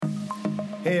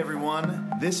Hey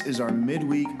everyone, this is our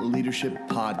midweek leadership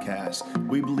podcast.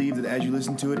 We believe that as you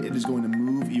listen to it, it is going to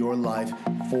move your life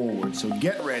forward. So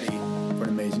get ready for an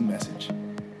amazing message.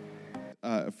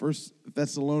 1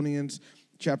 Thessalonians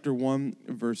chapter 1,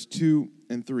 verse 2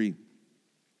 and 3.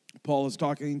 Paul is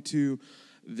talking to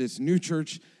this new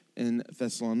church in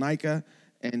Thessalonica,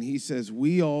 and he says,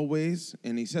 we always,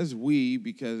 and he says we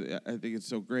because I think it's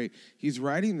so great. He's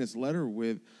writing this letter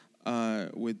with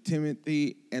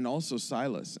Timothy and also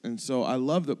Silas. And so I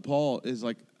love that Paul is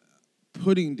like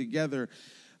putting together,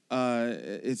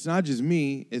 it's not just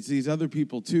me, it's these other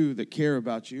people too that care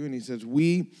about you. And he says,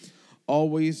 we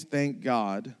always thank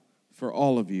God for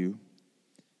all of you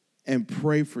and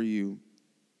pray for you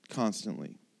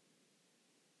constantly.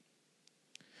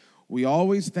 We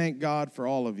always thank God for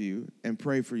all of you and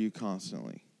pray for you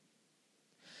constantly.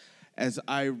 As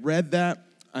I read that,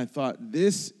 I thought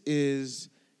this is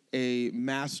a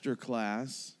master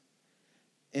class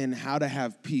in how to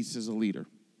have peace as a leader.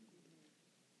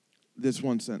 This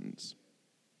one sentence.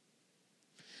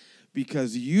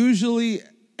 Because usually,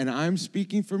 and I'm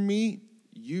speaking for me,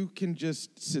 you can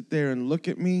just sit there and look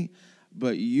at me,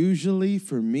 but usually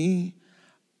for me,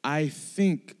 I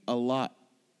think a lot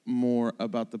more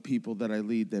about the people that I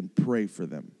lead than pray for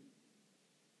them.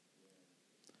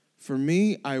 For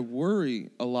me, I worry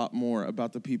a lot more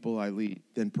about the people I lead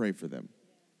than pray for them.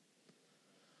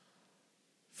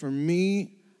 For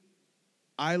me,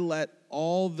 I let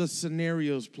all the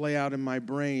scenarios play out in my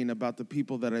brain about the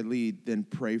people that I lead than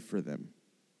pray for them.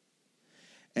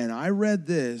 And I read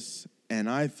this and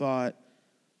I thought,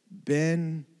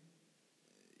 Ben,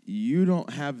 you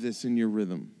don't have this in your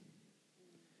rhythm.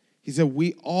 He said,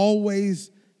 we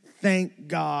always thank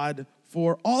God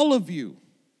for all of you.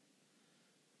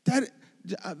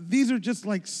 These are just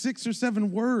like 6 or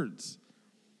 7 words.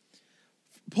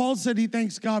 Paul said he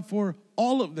thanks God for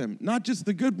all of them, not just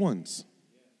the good ones.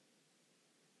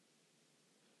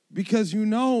 Because you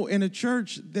know, in a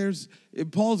church,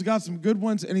 Paul's got some good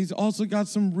ones, and he's also got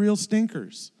some real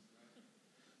stinkers.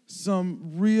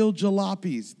 Some real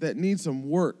jalopies that need some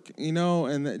work, you know,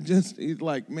 and that just, he's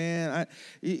like, man,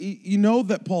 you know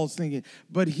that Paul's thinking,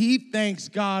 but he thanks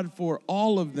God for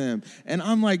all of them. And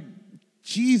I'm like,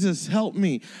 Jesus, help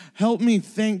me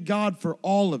thank God for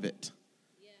all of it.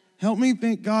 Help me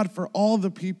thank God for all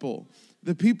the people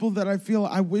that I feel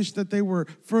I wish that they were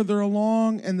further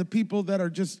along, and the people that are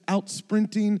just out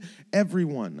sprinting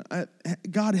everyone.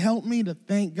 God, help me to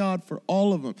thank God for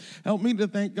all of them. Help me to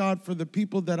thank God for the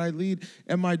people that I lead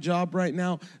at my job right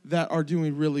now that are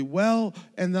doing really well,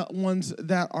 and the ones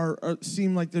that are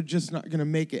seem like they're just not going to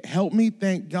make it. Help me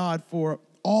thank God for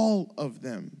all of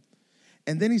them.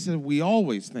 And then he said, we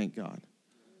always thank God.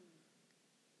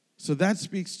 So that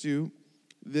speaks to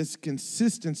this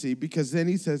consistency, because then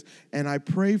he says, and I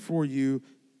pray for you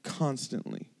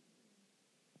constantly.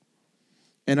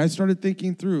 And I started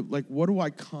thinking through, like, what do I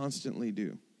constantly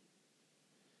do?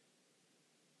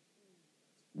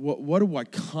 What do I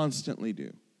constantly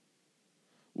do?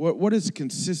 What is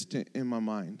consistent in my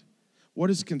mind? What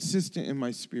is consistent in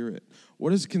my spirit?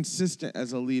 What is consistent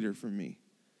as a leader for me?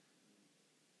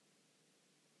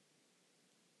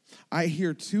 I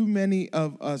hear too many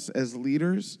of us as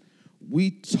leaders,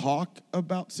 we talk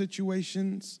about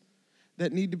situations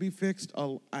that need to be fixed,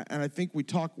 and I think we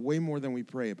talk way more than we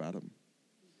pray about them.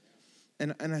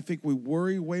 And I think we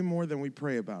worry way more than we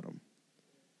pray about them.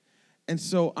 And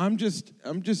so I'm just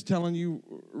telling you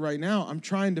right now, I'm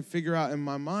trying to figure out in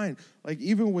my mind, like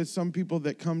even with some people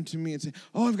that come to me and say,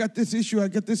 oh, I've got this issue,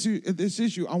 this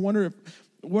issue. I wonder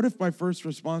what if my first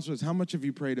response was, how much have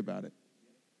you prayed about it?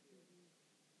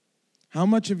 How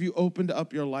much have you opened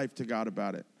up your life to God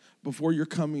about it before you're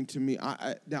coming to me?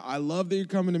 Now, I love that you're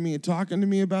coming to me and talking to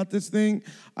me about this thing.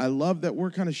 I love that we're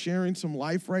kind of sharing some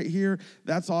life right here.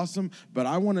 That's awesome. But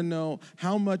I want to know,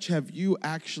 how much have you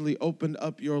actually opened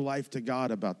up your life to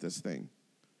God about this thing?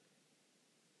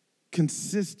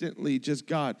 Consistently, just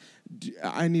God,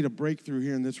 I need a breakthrough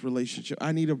here in this relationship.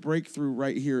 I need a breakthrough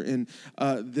right here in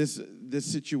this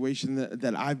situation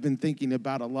that I've been thinking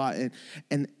about a lot.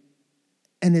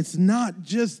 And it's not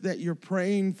just that you're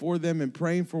praying for them and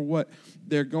praying for what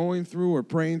they're going through or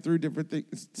praying through different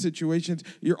situations.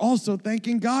 You're also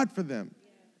thanking God for them.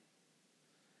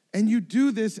 And you do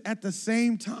this at the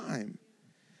same time.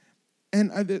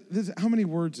 And how many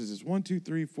words is this? 1, 2,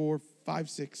 3, 4, 5,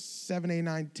 6, 7, 8,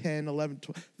 9, 10, 11,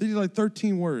 12. These are like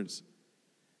 13 words.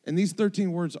 And these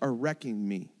 13 words are wrecking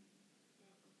me.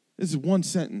 This is one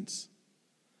sentence.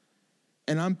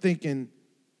 And I'm thinking,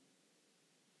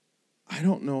 I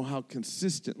don't know how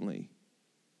consistently,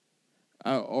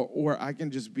 or I can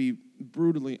just be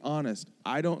brutally honest,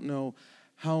 I don't know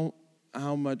how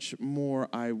how much more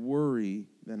I worry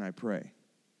than I pray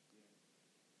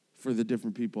for the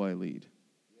different people I lead.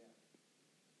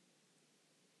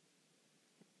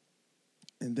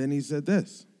 And then he said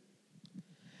this.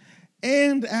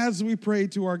 And as we pray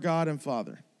to our God and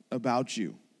Father about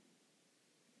you,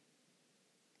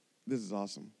 this is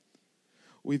awesome.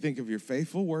 We think of your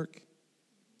faithful work,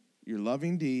 your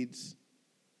loving deeds,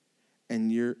 and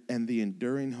the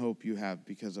enduring hope you have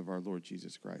because of our Lord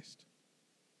Jesus Christ.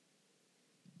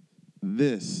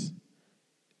 This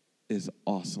is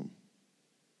awesome.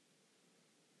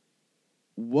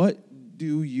 What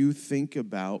do you think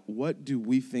about? What do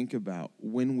we think about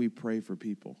when we pray for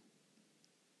people?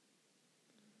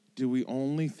 Do we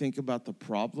only think about the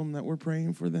problem that we're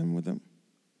praying for them with them?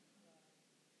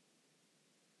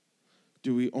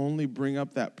 Do we only bring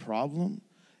up that problem?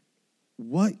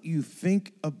 What you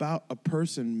think about a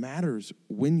person matters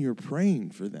when you're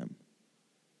praying for them.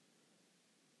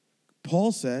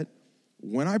 Paul said,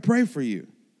 when I pray for you,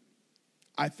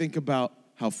 I think about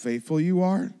how faithful you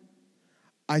are.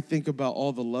 I think about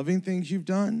all the loving things you've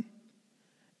done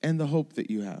and the hope that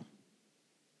you have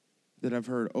that I've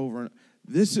heard over.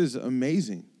 This is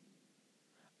amazing.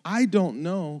 I don't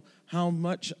know how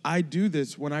much I do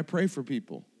this when I pray for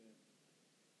people.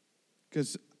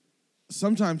 Because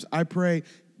sometimes I pray,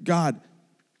 God,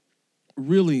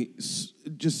 really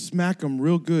just smack them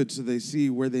real good so they see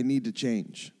where they need to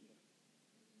change.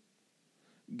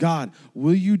 God,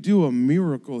 will you do a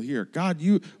miracle here? God,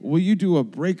 will you do a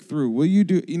breakthrough? Will you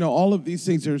do, all of these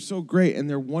things are so great and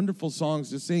they're wonderful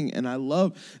songs to sing. And I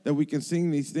love that we can sing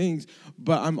these things.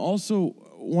 But I'm also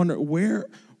wondering,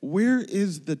 where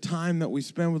is the time that we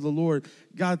spend with the Lord?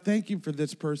 God, thank you for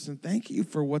this person. Thank you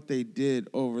for what they did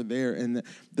over there and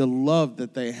the love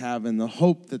that they have and the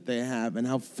hope that they have and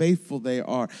how faithful they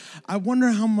are. I wonder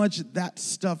how much that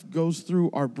stuff goes through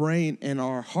our brain and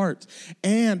our hearts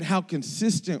and how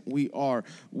consistent we are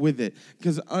with it.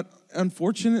 Because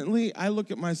unfortunately, I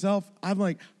look at myself, I'm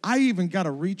like, I even got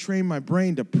to retrain my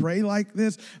brain to pray like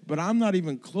this, but I'm not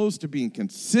even close to being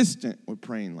consistent with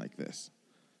praying like this.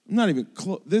 I'm not even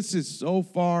close. This is so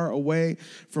far away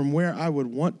from where I would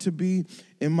want to be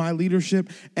in my leadership.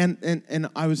 And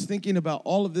I was thinking about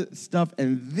all of this stuff,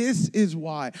 and this is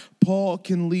why Paul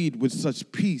can lead with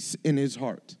such peace in his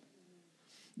heart.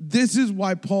 This is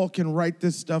why Paul can write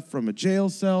this stuff from a jail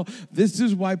cell. This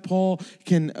is why Paul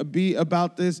can be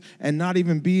about this and not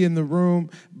even be in the room,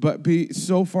 but be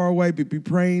so far away, but be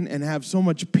praying and have so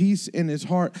much peace in his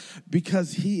heart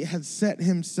because he has set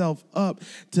himself up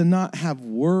to not have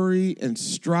worry and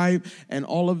strife and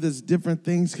all of these different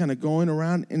things kind of going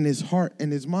around in his heart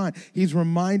and his mind. He's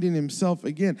reminding himself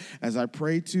again, as I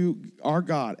pray to our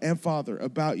God and Father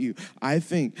about you, I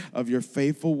think of your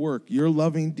faithful work, your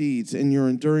loving deeds, and your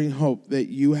enduring hope that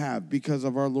you have because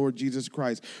of our Lord Jesus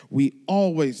Christ. We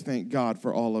always thank God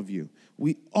for all of you.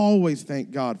 We always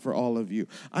thank God for all of you.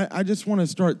 I just want to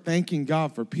start thanking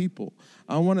God for people.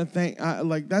 I want to thank,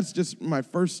 that's just my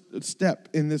first step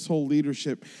in this whole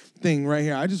leadership thing right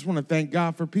here. I just want to thank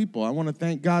God for people. I want to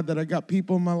thank God that I got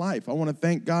people in my life. I want to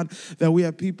thank God that we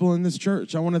have people in this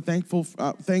church. I want to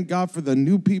thank God for the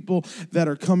new people that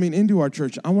are coming into our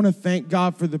church. I want to thank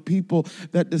God for the people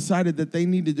that decided that they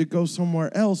needed to go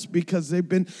somewhere else because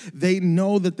they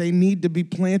know that they need to be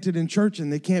planted in church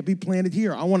and they can't be planted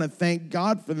here. I want to thank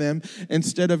God for them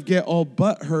instead of get all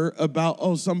butthurt about,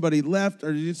 somebody left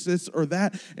or this or that.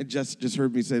 And Jess just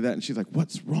heard me say that and she's like,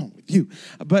 what's wrong with you?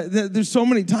 But there's so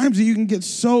many times that you can get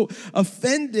so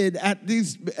offended at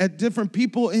different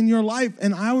people in your life,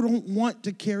 and I don't want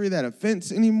to carry that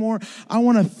offense anymore. I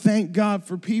want to thank God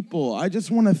for people. I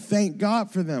just want to thank God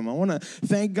for them. I want to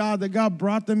thank God that God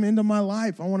brought them into my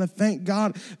life. I want to thank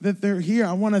God that they're here.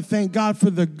 I want to thank God for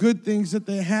the good things that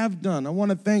they have done. I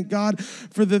want to thank God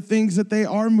for the things that they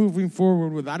are moving forward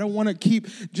with. I don't want to keep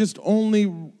just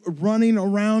only running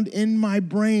around in my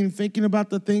brain thinking about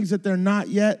the things that they're not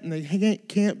yet and they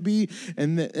can't be.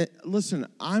 And listen,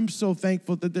 I'm so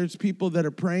thankful that there's people that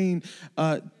are praying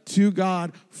to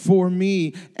God for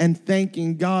me and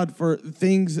thanking God for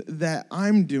things that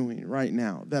I'm doing right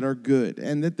now that are good,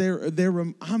 and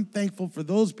that I'm thankful for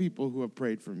those people who have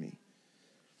prayed for me.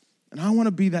 And I want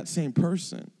to be that same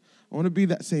person. I want to be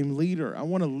that same leader. I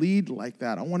want to lead like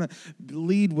that. I want to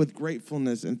lead with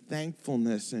gratefulness and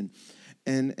thankfulness.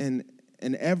 And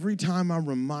every time I'm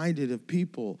reminded of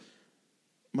people,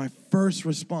 my first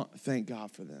response, thank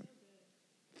God for them.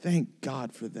 Thank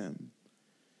God for them.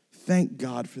 Thank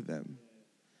God for them.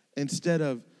 Instead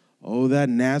of, that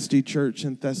nasty church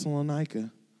in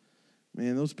Thessalonica.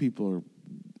 Man, those people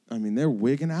I mean, they're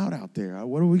wigging out there.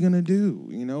 What are we going to do?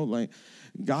 You know, like,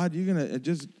 God, you're going to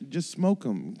just smoke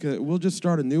them. We'll just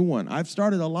start a new one. I've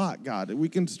started a lot, God. We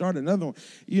can start another one.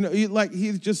 You know, like,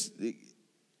 he's just,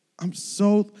 I'm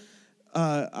so,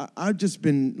 I've just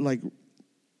been, like,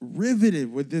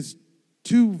 riveted with this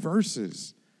 2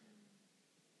 verses.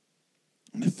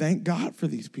 I want to thank God for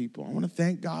these people. I want to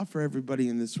thank God for everybody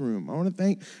in this room. I want to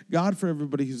thank God for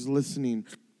everybody who's listening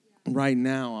right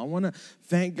now. I want to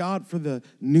thank God for the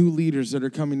new leaders that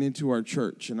are coming into our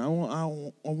church. And I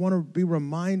want to be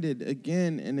reminded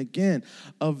again and again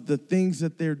of the things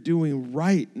that they're doing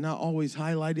right, not always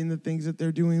highlighting the things that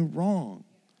they're doing wrong.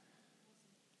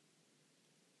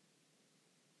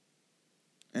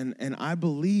 And I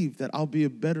believe that I'll be a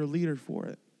better leader for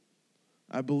it.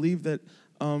 I believe that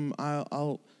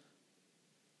I'll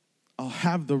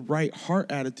have the right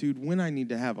heart attitude when I need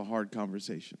to have a hard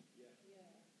conversation.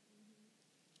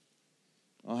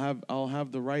 I'll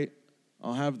have the right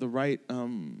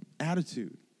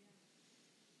attitude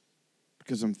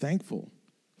because I'm thankful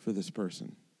for this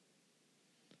person.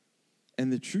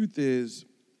 And the truth is,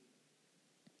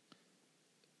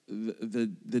 the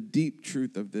deep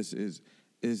truth of this is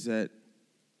that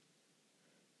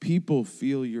people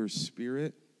feel your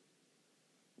spirit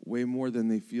way more than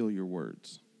they feel your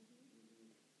words.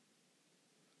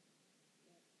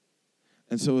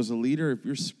 And so as a leader, if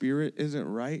your spirit isn't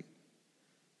right,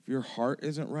 if your heart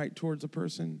isn't right towards a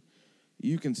person,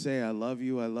 you can say, I love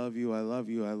you, I love you, I love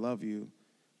you, I love you,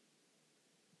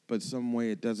 but some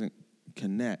way it doesn't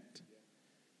connect.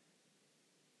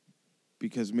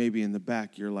 Because maybe in the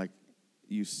back you're like,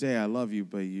 you say I love you,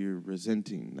 but you're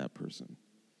resenting that person.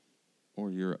 Or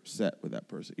you're upset with that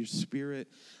person. Your spirit,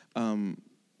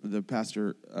 the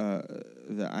pastor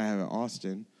that I have in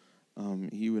Austin,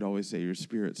 he would always say, your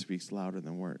spirit speaks louder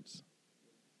than words.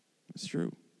 It's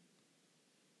true.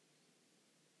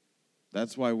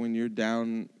 That's why when you're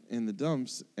down in the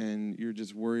dumps and you're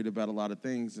just worried about a lot of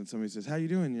things and somebody says, how you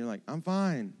doing? And you're like, I'm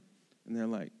fine. And they're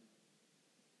like,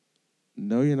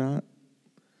 no, you're not.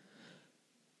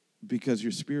 Because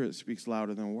your spirit speaks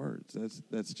louder than words.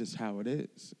 That's just how it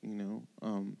is, you know.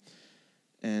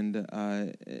 And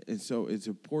so it's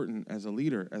important as a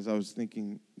leader, as I was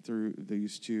thinking through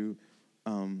these two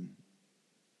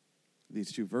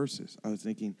verses, I was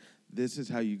thinking, this is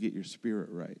how you get your spirit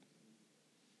right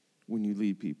when you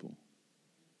lead people.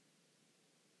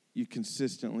 You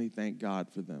consistently thank God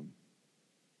for them.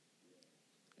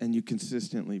 And you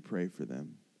consistently pray for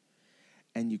them.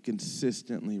 And you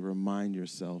consistently remind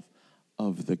yourself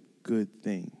of the good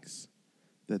things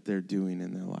that they're doing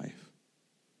in their life.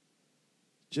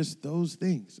 Just those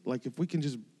things. Like if we can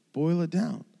just boil it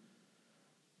down.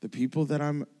 The people that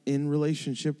I'm in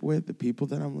relationship with, the people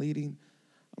that I'm leading,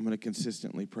 I'm going to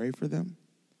consistently pray for them.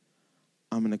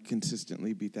 I'm going to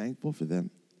consistently be thankful for them.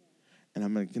 And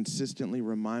I'm going to consistently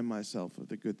remind myself of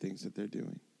the good things that they're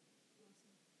doing.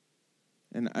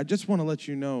 And I just want to let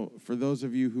you know, for those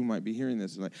of you who might be hearing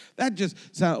this, like that just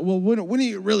sounds, well, when are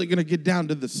you really going to get down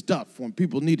to the stuff when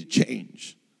people need to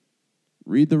change?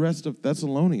 Read the rest of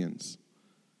Thessalonians.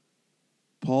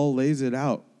 Paul lays it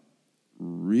out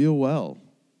real well.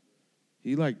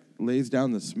 He lays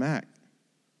down the smack.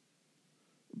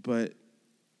 But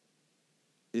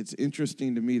it's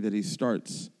interesting to me that he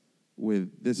starts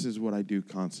with, this is what I do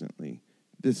constantly.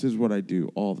 This is what I do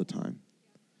all the time.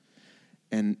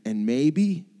 And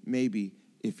maybe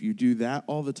if you do that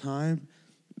all the time,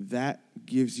 that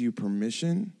gives you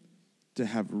permission to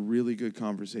have really good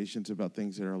conversations about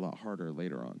things that are a lot harder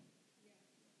later on.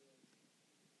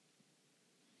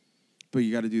 But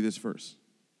you got to do this first.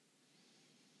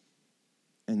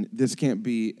 And this can't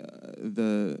be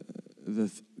the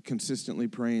consistently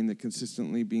praying, the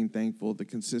consistently being thankful, the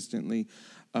consistently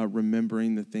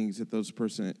remembering the things that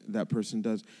that person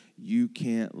does. You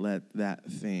can't let that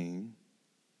thing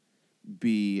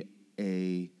be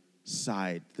a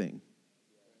side thing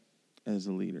as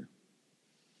a leader.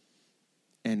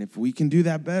 And if we can do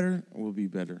that better, we'll be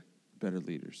better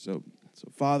leaders. So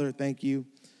Father, thank you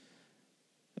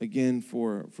again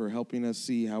for helping us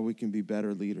see how we can be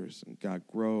better leaders. And God,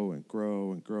 grow and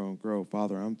grow and grow and grow.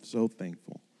 Father, I'm so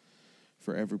thankful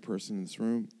for every person in this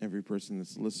room, every person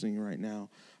that's listening right now.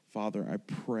 Father, I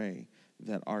pray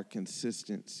that our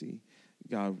consistency,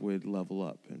 God, would level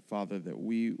up. And Father, that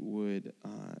we would,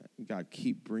 God,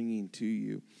 keep bringing to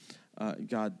you,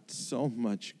 God, so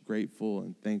much grateful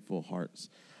and thankful hearts,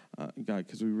 God,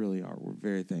 because we really are. We're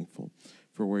very thankful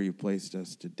for where you placed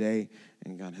us today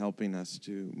and, God, helping us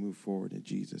to move forward in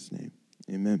Jesus' name.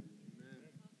 Amen.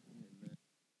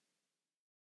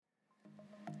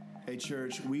 Hey,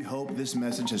 church, we hope this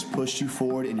message has pushed you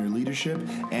forward in your leadership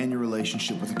and your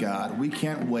relationship with God. We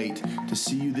can't wait to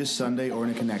see you this Sunday or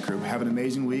in a Connect group. Have an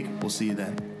amazing week. We'll see you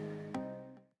then.